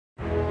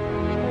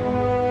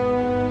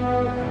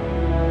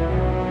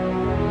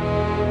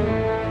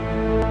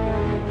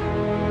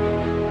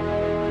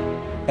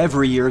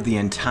Every year, the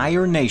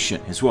entire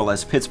nation, as well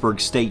as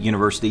Pittsburg State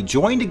University,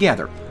 join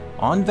together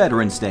on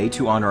Veterans Day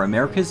to honor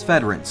America's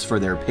veterans for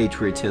their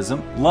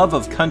patriotism, love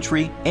of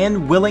country,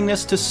 and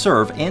willingness to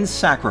serve and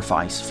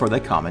sacrifice for the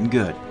common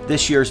good.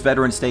 This year's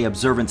Veterans Day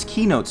Observance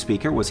keynote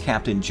speaker was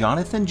Captain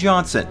Jonathan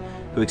Johnson,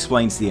 who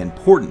explains the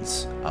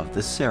importance of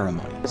the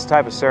ceremony. This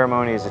type of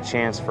ceremony is a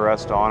chance for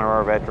us to honor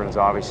our veterans,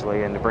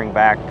 obviously, and to bring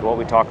back what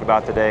we talked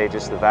about today,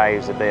 just the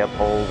values that they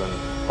uphold,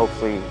 and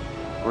hopefully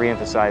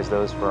re-emphasize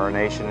those for our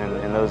nation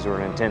and those who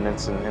are in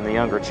attendance, and the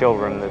younger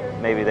children,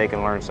 that maybe they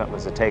can learn something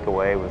as a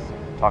takeaway with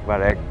talk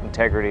about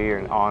integrity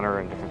and honor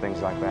and different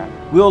things like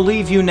that. We'll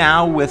leave you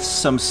now with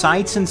some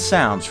sights and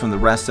sounds from the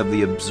rest of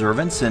the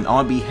observance, and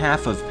on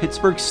behalf of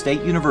Pittsburg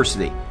State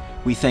University,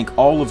 we thank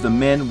all of the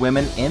men,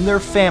 women, and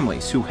their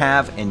families who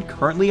have and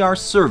currently are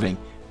serving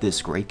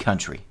this great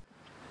country.